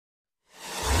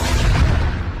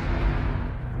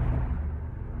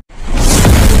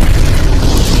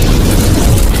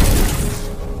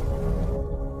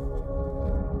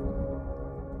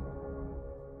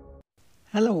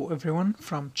Hello everyone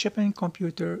from Qsync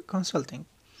Computer Consulting.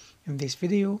 In this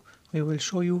video, we will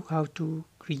show you how to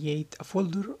create a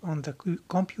folder on the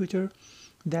computer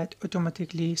that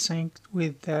automatically syncs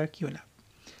with the QNAP,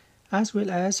 as well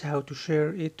as how to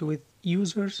share it with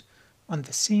users on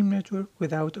the same network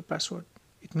without a password.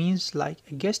 It means like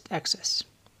a guest access.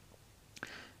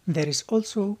 There is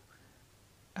also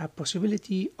a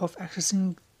possibility of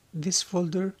accessing this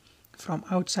folder from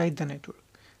outside the network.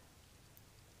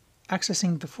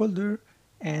 Accessing the folder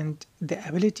and the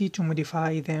ability to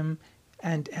modify them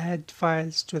and add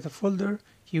files to the folder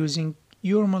using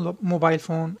your mobile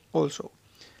phone also.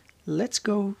 Let's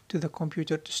go to the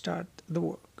computer to start the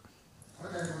work.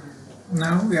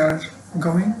 Now we are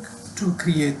going to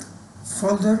create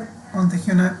folder on the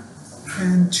QNAP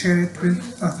and share it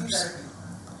with others.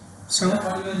 So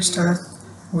we start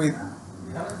with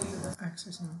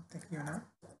accessing the QNAP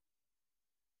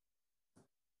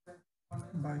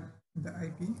by the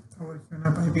IP. Our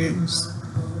QNAP IP is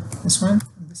this one,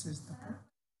 and this is the port.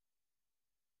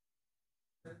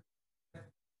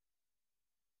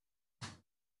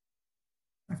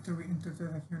 After we enter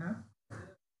the QNAP,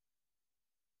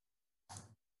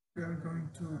 we are going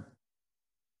to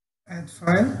add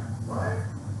file,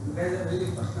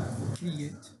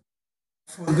 create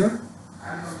folder.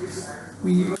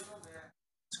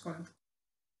 It's called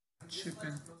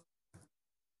Qsync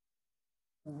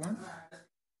 1.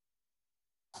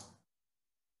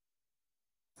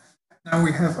 Now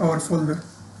we have our folder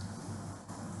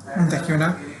on the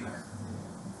QNAP.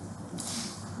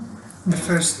 The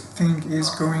first thing is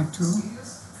going to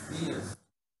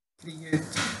create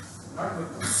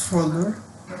folder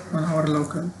on our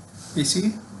local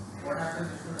PC.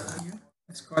 Here,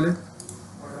 let's call it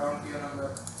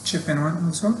Qsync 1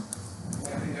 also.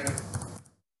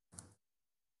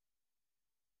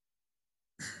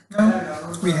 Now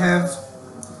we have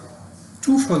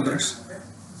two folders,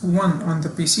 one on the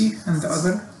PC and the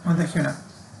other on the QNAP,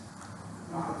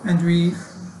 and we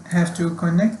have to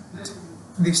connect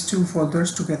these two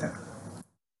folders together.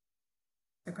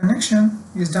 The connection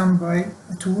is done by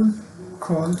a tool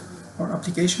called, or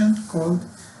application called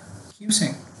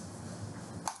Qsync.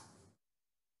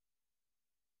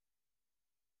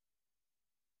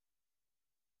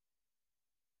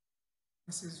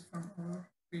 This is from our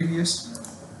previous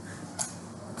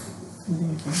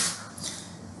linking.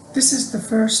 This is the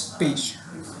first page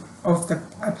of the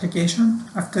application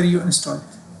after you install it.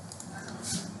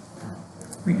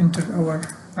 We enter our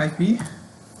IP.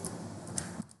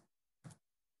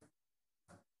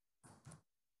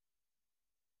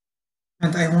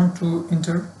 And I want to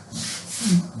enter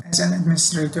as an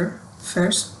administrator,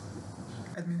 first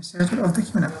administrator of the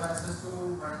QNAP.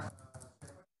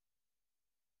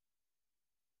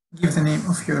 Give the name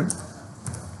of your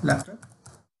laptop.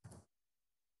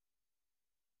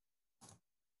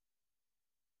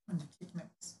 And click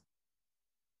next.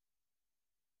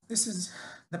 This is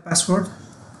the password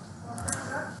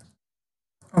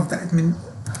of the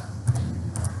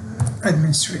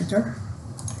administrator.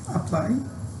 Apply.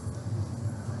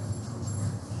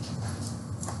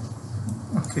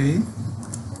 Okay.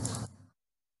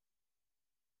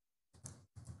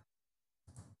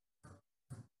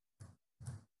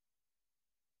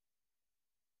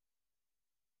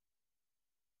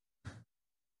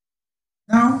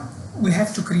 Now we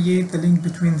have to create the link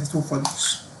between the two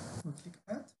folders. We click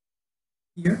Add.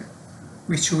 Here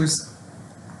we choose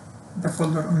the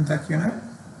folder on the QNAP.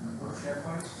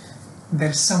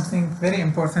 There's something very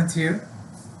important here.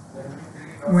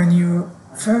 When you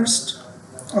first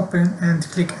open and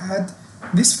click Add,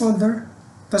 this folder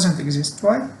doesn't exist.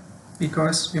 Why?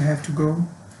 Because you have to go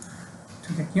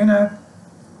to the QNAP,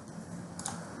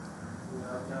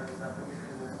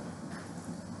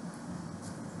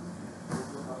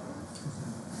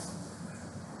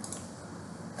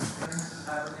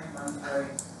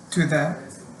 to the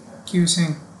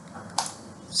Qsync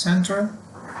Central,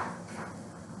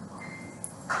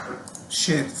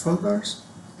 Shared Folders.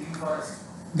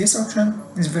 This option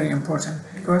is very important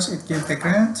because it gives the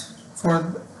grant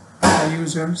for the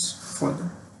user's folder.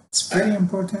 It's very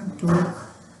important to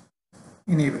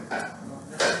enable it,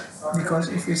 because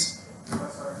if it's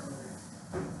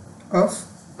off,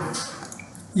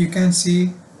 you can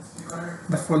see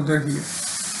the folder here.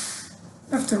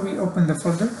 After we open the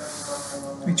folder,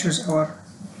 we choose our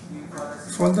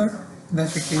folder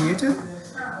that we created,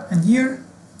 and here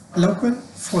local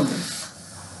folder.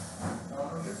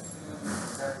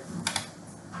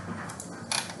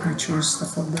 We choose the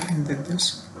folder in the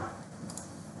disk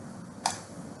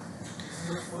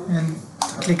and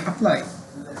click apply.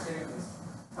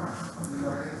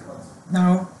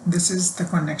 Now this is the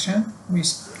connection. We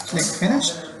click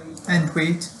finish and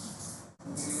wait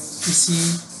to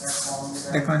see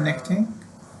the connecting.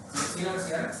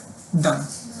 Done.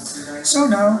 So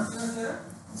now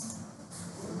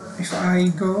if I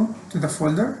go to the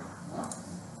folder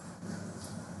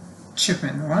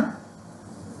shipment 1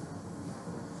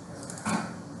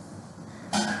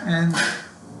 and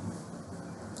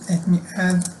let me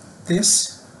add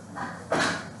this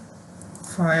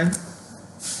file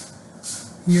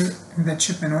here in the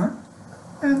shipment 1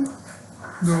 and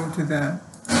go to the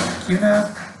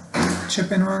QNAP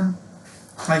shipment 1.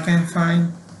 I can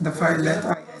find the file that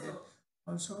I added.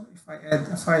 Also, if I add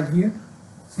a file here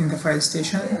in the file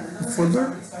station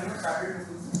folder,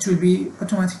 it will be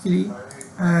automatically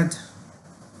add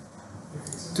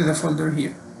to the folder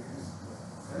here.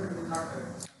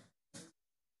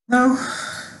 Now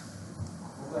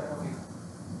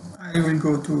I will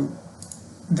go to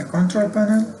the control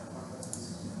panel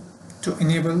to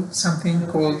enable something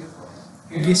called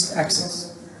guest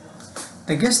access.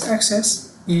 The guest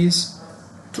access is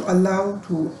to allow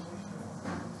to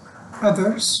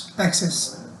others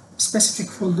access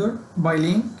specific folder by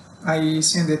link. I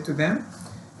send it to them.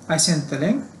 I send the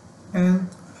link and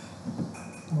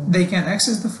they can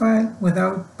access the file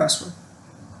without password.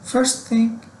 First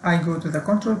thing, I go to the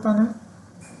control panel,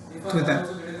 to the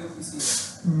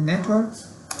network,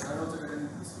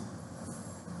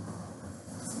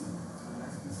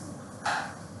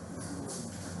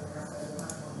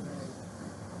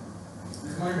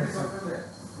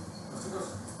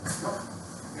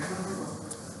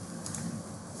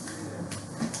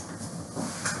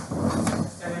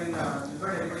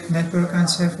 network and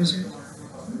services,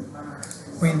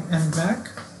 win and back.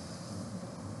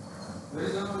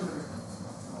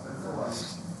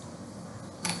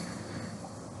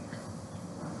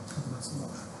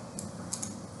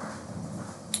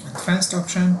 Advanced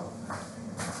option.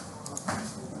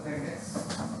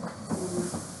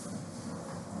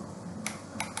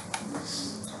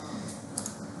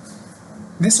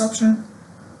 This option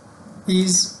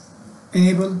is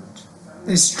enabled,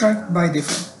 is struck by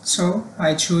default, so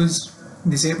I choose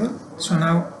disable. So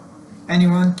now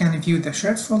anyone can view the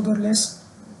shared folder list,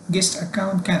 guest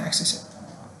account can access it.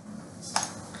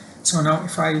 So now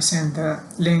if I send the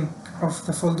link of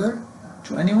the folder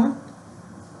to anyone,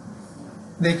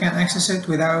 they can access it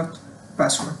without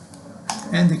password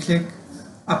and click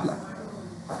apply.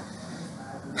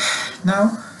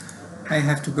 Now I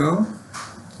have to go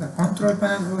to the control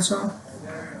panel also,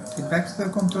 get back to the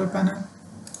control panel.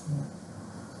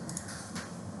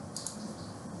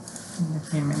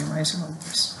 Let me minimize all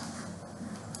this.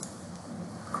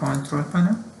 Control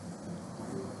panel,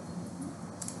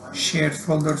 shared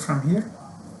folder from here,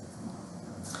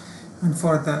 and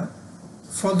for the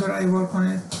folder I work on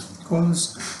it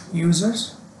calls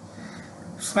users,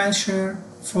 file share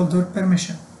folder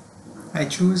permission. I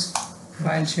choose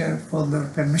file share folder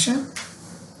permission.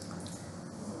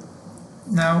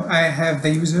 Now I have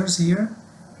the users here,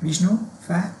 Vishnu,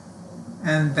 Fahd,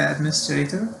 and the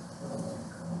administrator.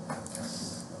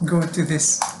 Go to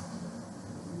this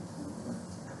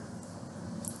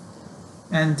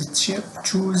and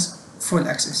choose full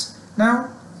access. Now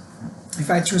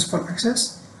if I choose full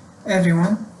access,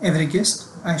 every guest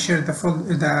I share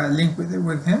the link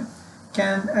with him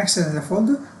can access the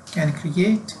folder, can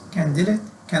create, can delete,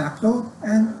 can upload,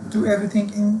 and do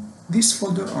everything in this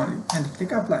folder only, and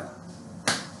click apply.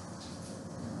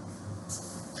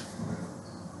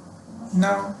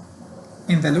 Now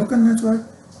in the local network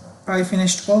I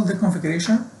finished all the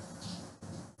configuration,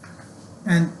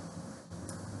 and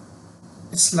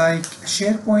it's like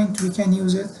SharePoint, we can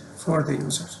use it for the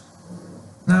users.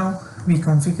 Now we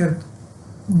configured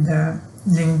the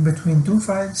link between two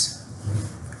files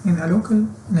in a local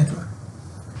network,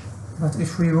 but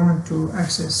if we want to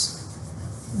access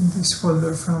this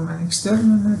folder from an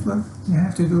external network, we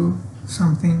have to do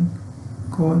something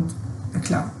called a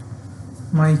cloud,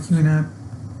 my QNAP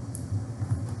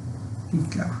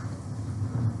cloud.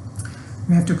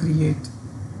 We have to create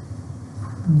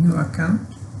a new account,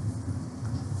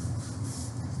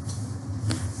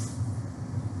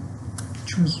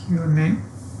 choose your name,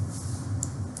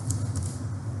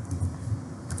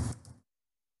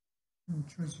 and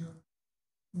choose your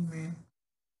email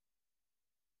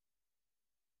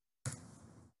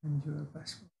and your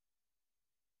password.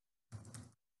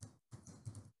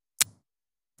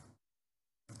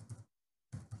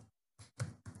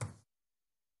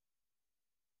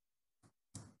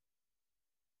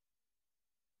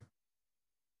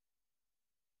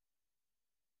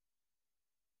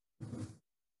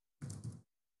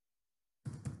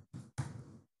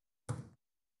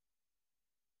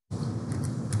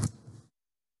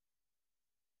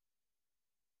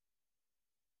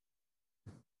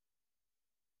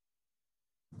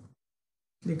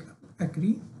 Click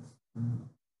agree.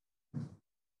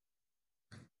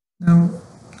 Now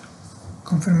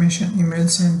confirmation email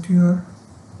sent to your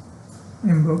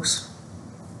inbox.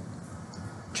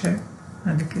 Check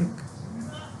and click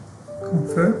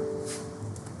confirm.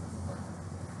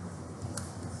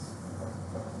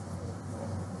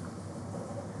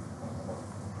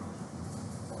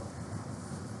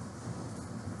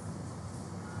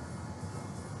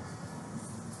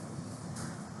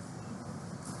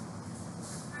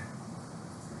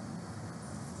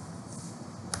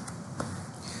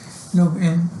 Log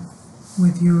in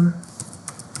with your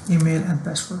email and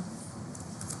password.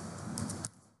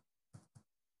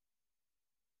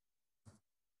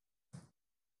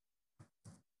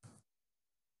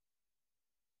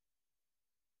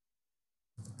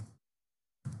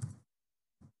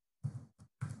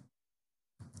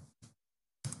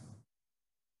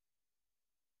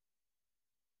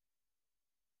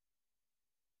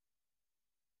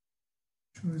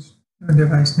 Choose your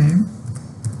device name.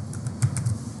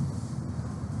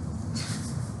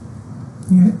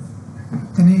 Yeah,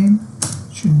 the name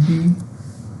should be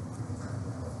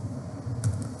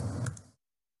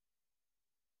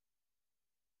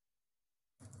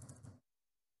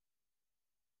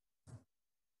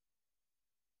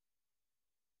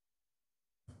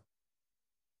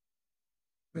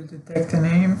will detect the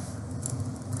name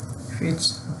if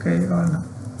it's okay or not.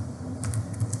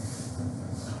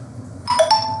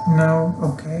 Now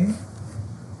okay.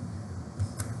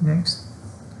 Next.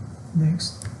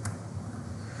 Next.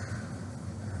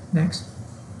 Next.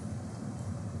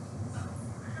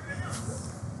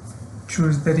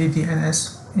 Choose the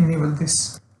DNS. Enable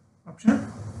this option.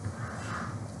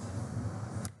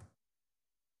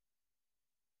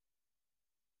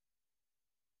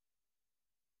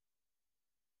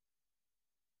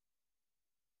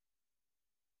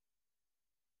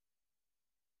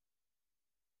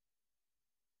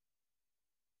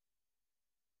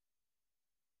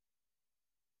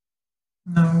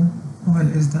 Now all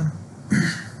is done.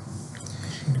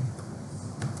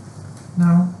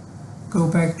 Now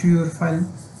go back to your file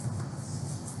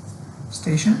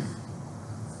station.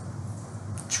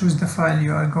 Choose the file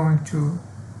you are going to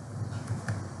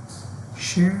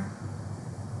share.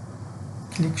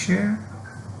 Click share.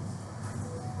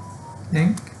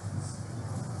 Link.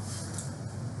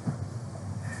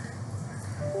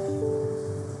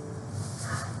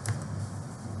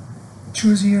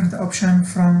 Choose here the option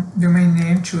from domain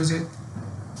name. Choose it.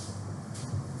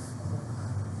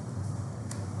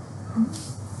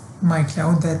 My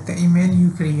cloud, that the email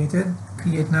you created.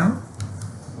 Create now.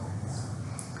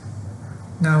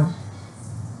 Now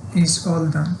is all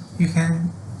done. You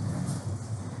can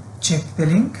check the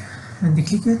link and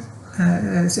click it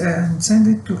and send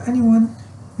it to anyone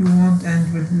you want,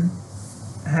 and will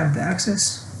have the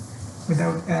access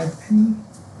without add any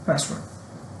password.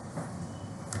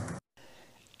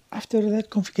 After that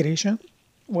configuration,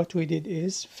 what we did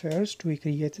is first we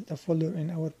created a folder in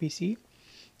our PC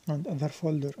and other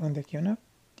folder on the QNAP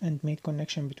and made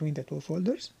connection between the two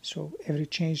folders. So every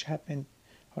change happened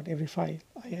or every file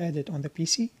I added on the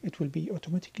PC, it will be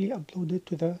automatically uploaded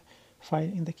to the file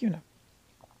in the QNAP.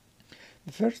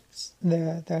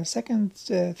 The second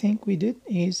thing we did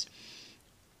is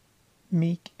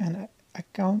make an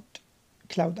account,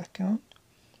 cloud account,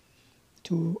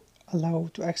 to allow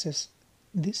to access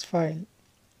this file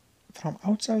from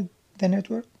outside the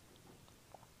network.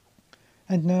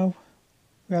 And now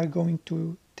we are going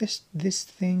to test this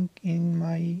thing in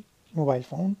my mobile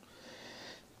phone.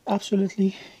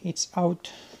 Absolutely, it's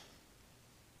out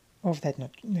of that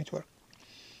network.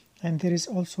 And there is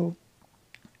also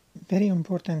very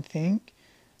important thing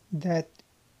that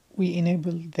we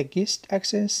enable the guest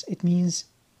access. It means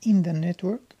in the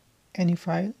network, any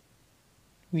file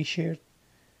we share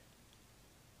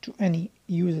to any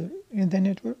user in the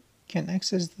network can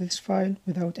access this file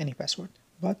without any password.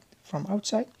 But from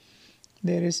outside,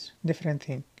 there is different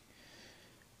thing.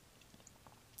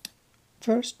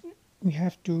 First, we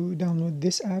have to download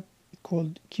this app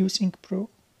called Qsync Pro.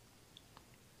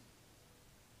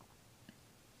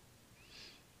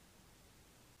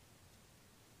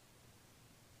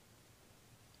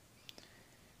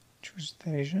 Choose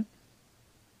the region.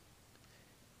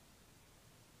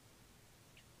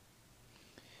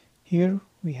 Here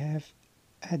we have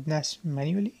add NAS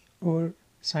manually or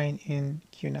sign in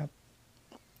QNAP.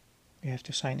 We have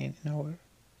to sign in our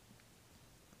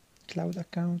cloud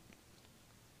account.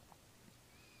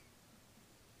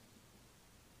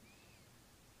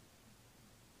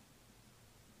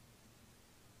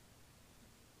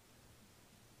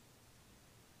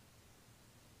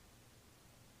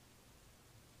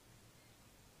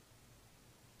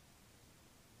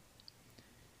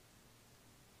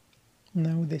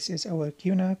 Now this is our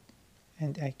QNAP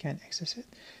and I can access it.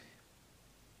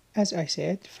 As I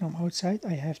said, from outside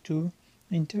I have to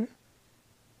enter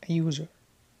a user.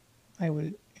 I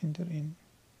will enter in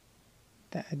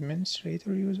the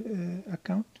administrator user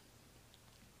account.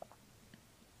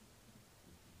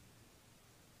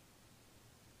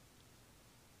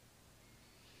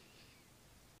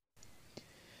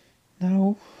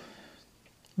 Now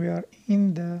we are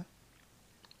in the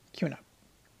QNAP.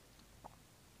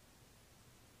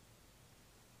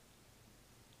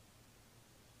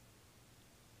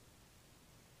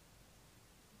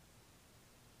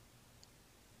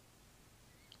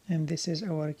 And this is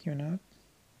our QNAP.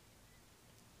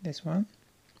 This one.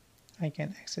 I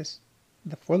can access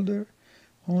the folder,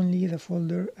 only the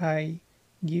folder I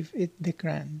give it the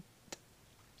grant.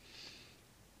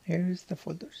 Here's the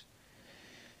folders.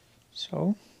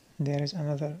 So there is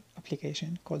another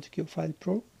application called QFile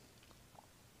Pro.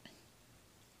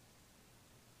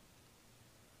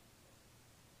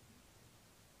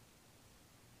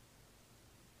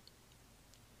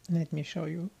 Let me show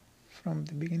you from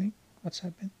the beginning what's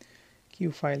happened.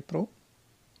 QFile Pro.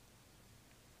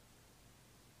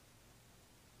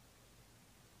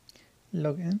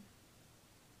 Login.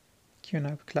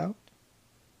 QNAP Cloud.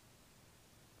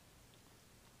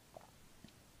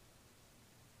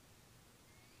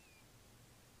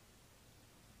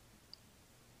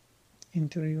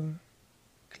 Enter your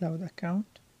cloud account.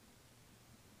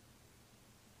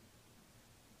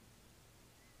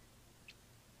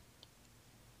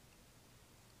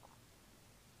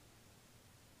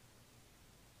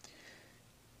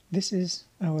 This is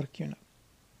our QNAP.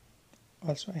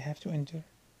 Also, I have to enter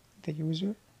the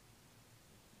username,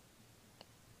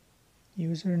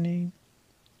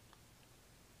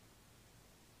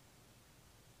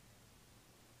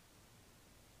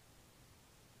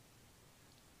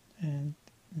 and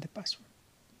the password.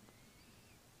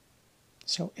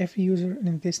 So every user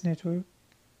in this network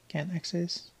can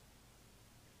access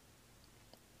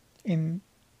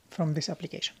from this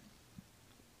application.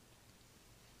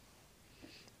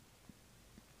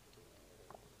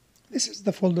 This is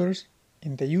the folders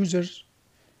in the users.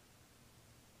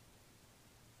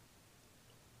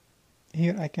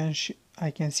 Here I can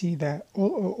see that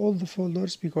all the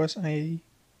folders because I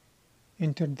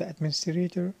entered the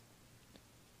administrator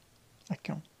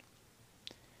account.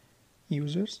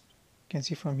 Users, you can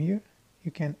see from here,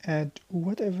 you can add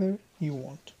whatever you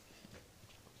want.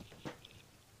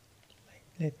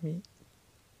 Let me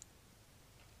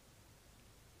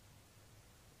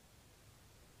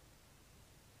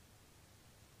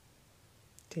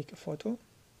take a photo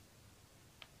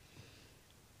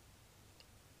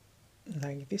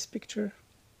like this picture.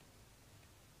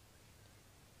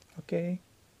 Okay.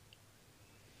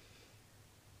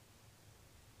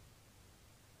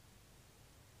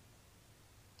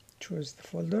 Choose the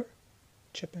folder,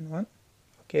 Qsync.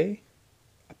 Okay.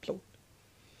 Upload.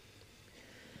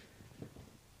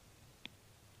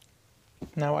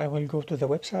 Now I will go to the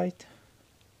website,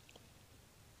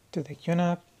 to the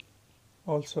QNAP.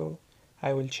 Also,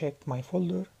 I will check my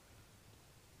folder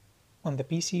on the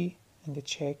PC and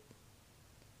check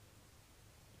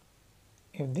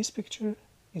if this picture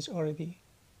is already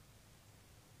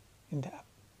in the app.